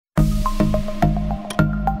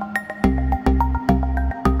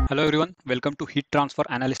Hello everyone, welcome to Heat Transfer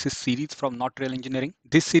Analysis series from Not Real Engineering.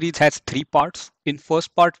 This series has three parts. In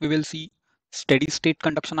first part, we will see steady state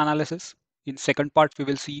conduction analysis. In second part, we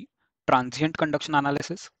will see transient conduction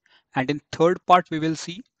analysis. And in third part, we will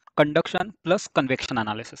see conduction plus convection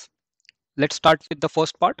analysis. Let's start with the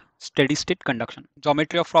first part, steady state conduction.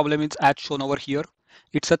 Geometry of problem is as shown over here.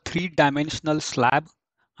 It's a three-dimensional slab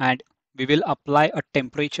and we will apply a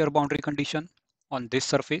temperature boundary condition on this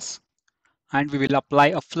surface. And we will apply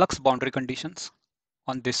a flux boundary conditions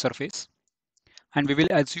on this surface, and we will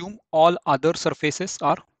assume all other surfaces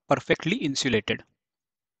are perfectly insulated.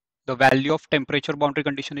 The value of temperature boundary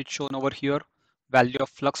condition is shown over here, value of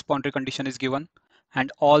flux boundary condition is given,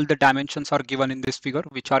 and all the dimensions are given in this figure,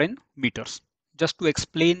 which are in meters. Just to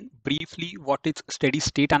explain briefly what is steady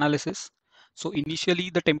state analysis. So initially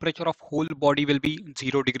the temperature of whole body will be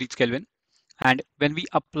 0 degrees Kelvin. And when we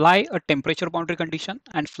apply a temperature boundary condition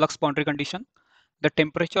and flux boundary condition, the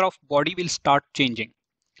temperature of body will start changing.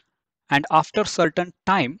 And after certain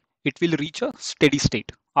time, it will reach a steady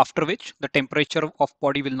state, after which the temperature of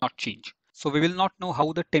body will not change. So we will not know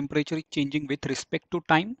how the temperature is changing with respect to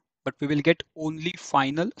time, but we will get only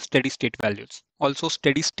final steady state values. Also,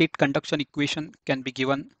 steady state conduction equation can be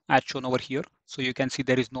given as shown over here. So you can see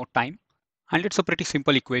there is no time. And it's a pretty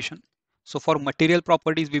simple equation. So for material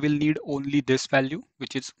properties, we will need only this value,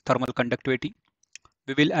 which is thermal conductivity.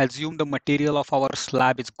 We will assume the material of our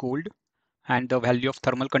slab is gold and the value of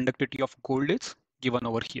thermal conductivity of gold is given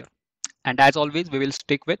over here. And as always, we will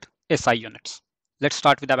stick with SI units. Let's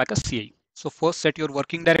start with ABAQUS CAE. So first set your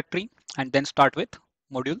working directory and then start with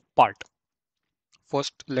module part.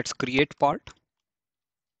 First, let's create part.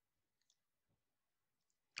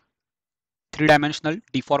 Three-dimensional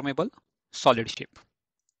deformable solid shape.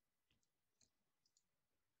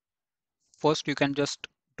 First, you can just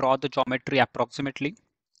draw the geometry approximately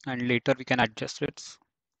and later we can adjust its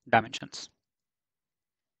dimensions.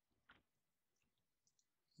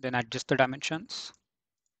 Then adjust the dimensions.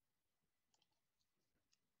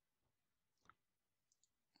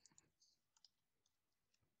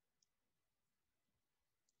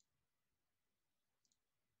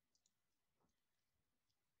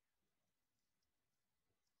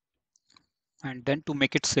 And then to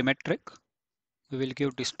make it symmetric, we will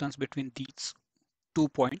give distance between these 2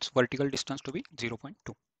 points, vertical distance to be 0.2.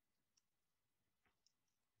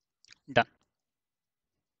 Done.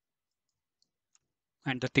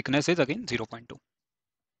 And the thickness is again 0.2.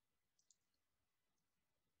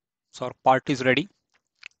 So our part is ready.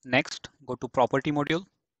 Next, go to property module,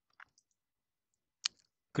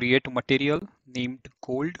 create a material named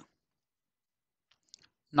gold.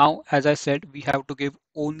 Now, as I said, we have to give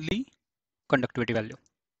only conductivity value.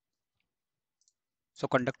 So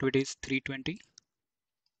conductivity is 320.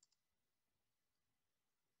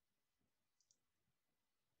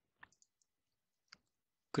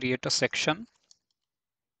 Create a section,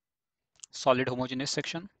 solid homogeneous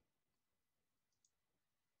section,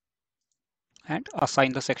 and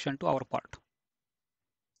assign the section to our part.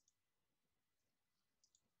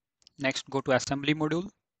 Next, go to assembly module,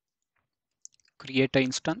 create an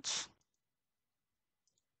instance,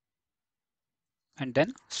 and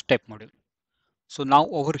then step module. So now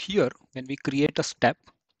over here, when we create a step,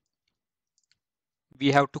 we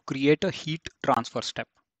have to create a heat transfer step.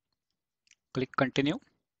 Click continue.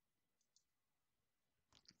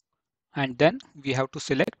 And then we have to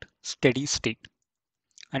select steady state.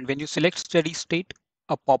 And when you select steady state,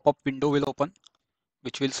 a pop-up window will open,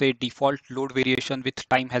 which will say default load variation with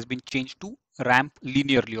time has been changed to ramp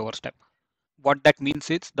linearly over step. What that means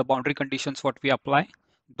is the boundary conditions what we apply,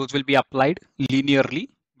 those will be applied linearly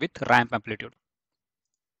with ramp amplitude.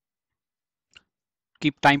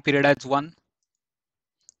 Keep time period as 1.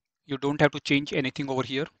 You don't have to change anything over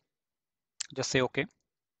here. Just say OK.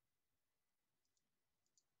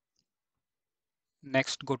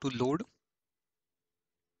 Next, go to load.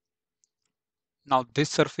 Now this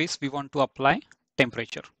surface we want to apply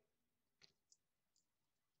temperature.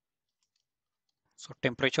 So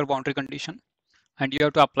temperature boundary condition, and you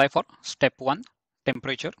have to apply for step 1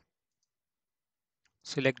 temperature.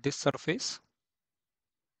 Select this surface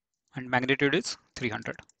and magnitude is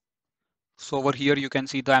 300. So over here you can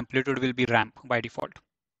see the amplitude will be ramp by default.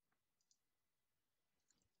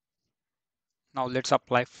 Now let's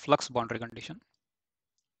apply flux boundary condition.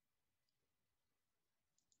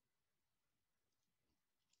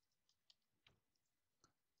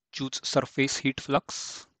 Choose surface heat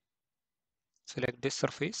flux. Select this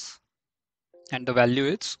surface and the value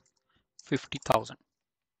is 50,000.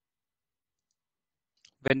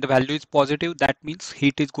 When the value is positive, that means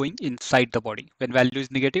heat is going inside the body. When value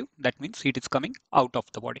is negative, that means heat is coming out of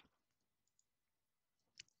the body.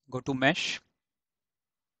 Go to mesh.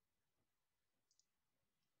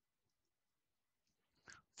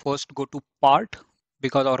 First go to part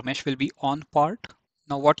because our mesh will be on part.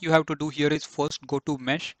 Now what you have to do here is first go to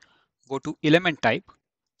mesh, go to element type,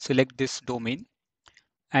 select this domain,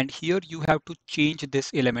 and here you have to change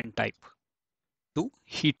this element type to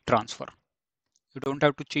heat transfer. You don't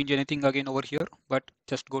have to change anything again over here, but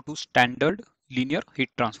just go to standard linear heat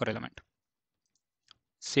transfer element.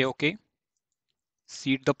 Say OK,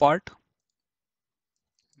 seed the part,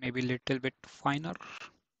 maybe a little bit finer.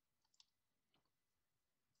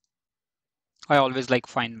 I always like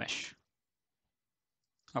fine mesh.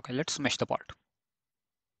 Okay, let's mesh the part.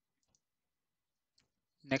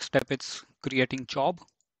 Next step is creating job.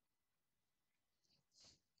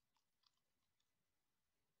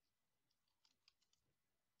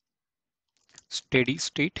 Steady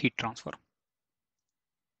state heat transfer.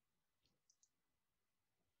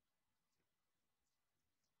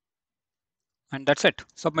 And that's it.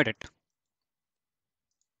 Submit it.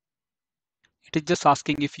 It is just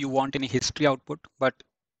asking if you want any history output, but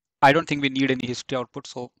I don't think we need any history output.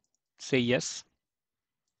 So say yes.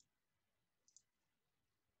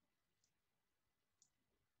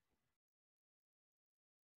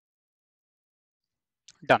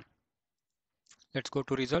 Done. Let's go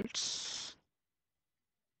to results.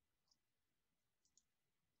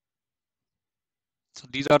 So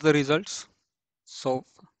these are the results. So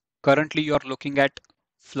currently you are looking at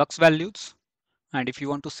flux values. And if you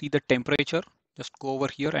want to see the temperature, just go over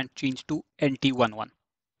here and change to NT11.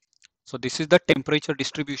 So this is the temperature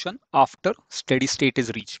distribution after steady state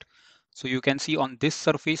is reached. So you can see on this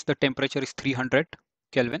surface, the temperature is 300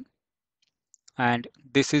 Kelvin. And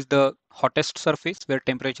this is the hottest surface where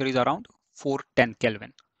temperature is around 410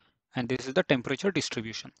 Kelvin. And this is the temperature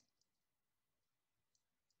distribution.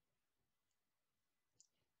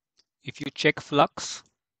 If you check flux,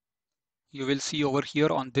 you will see over here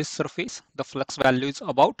on this surface, the flux value is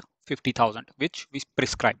about 50,000, which we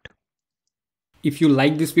prescribed. If you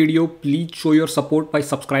like this video, please show your support by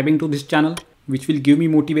subscribing to this channel, which will give me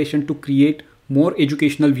motivation to create more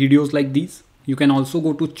educational videos like these. You can also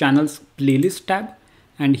go to channel's playlist tab,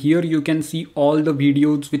 and here you can see all the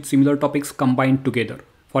videos with similar topics combined together.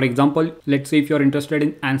 For example, let's say if you're interested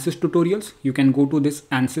in ANSYS tutorials, you can go to this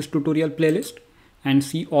ANSYS tutorial playlist and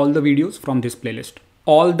see all the videos from this playlist.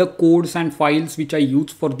 All the codes and files which I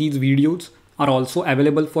use for these videos are also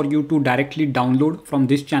available for you to directly download from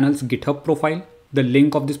this channel's GitHub profile. The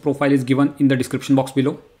link of this profile is given in the description box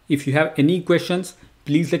below. If you have any questions,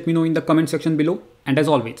 please let me know in the comment section below. And as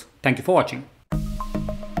always, thank you for watching.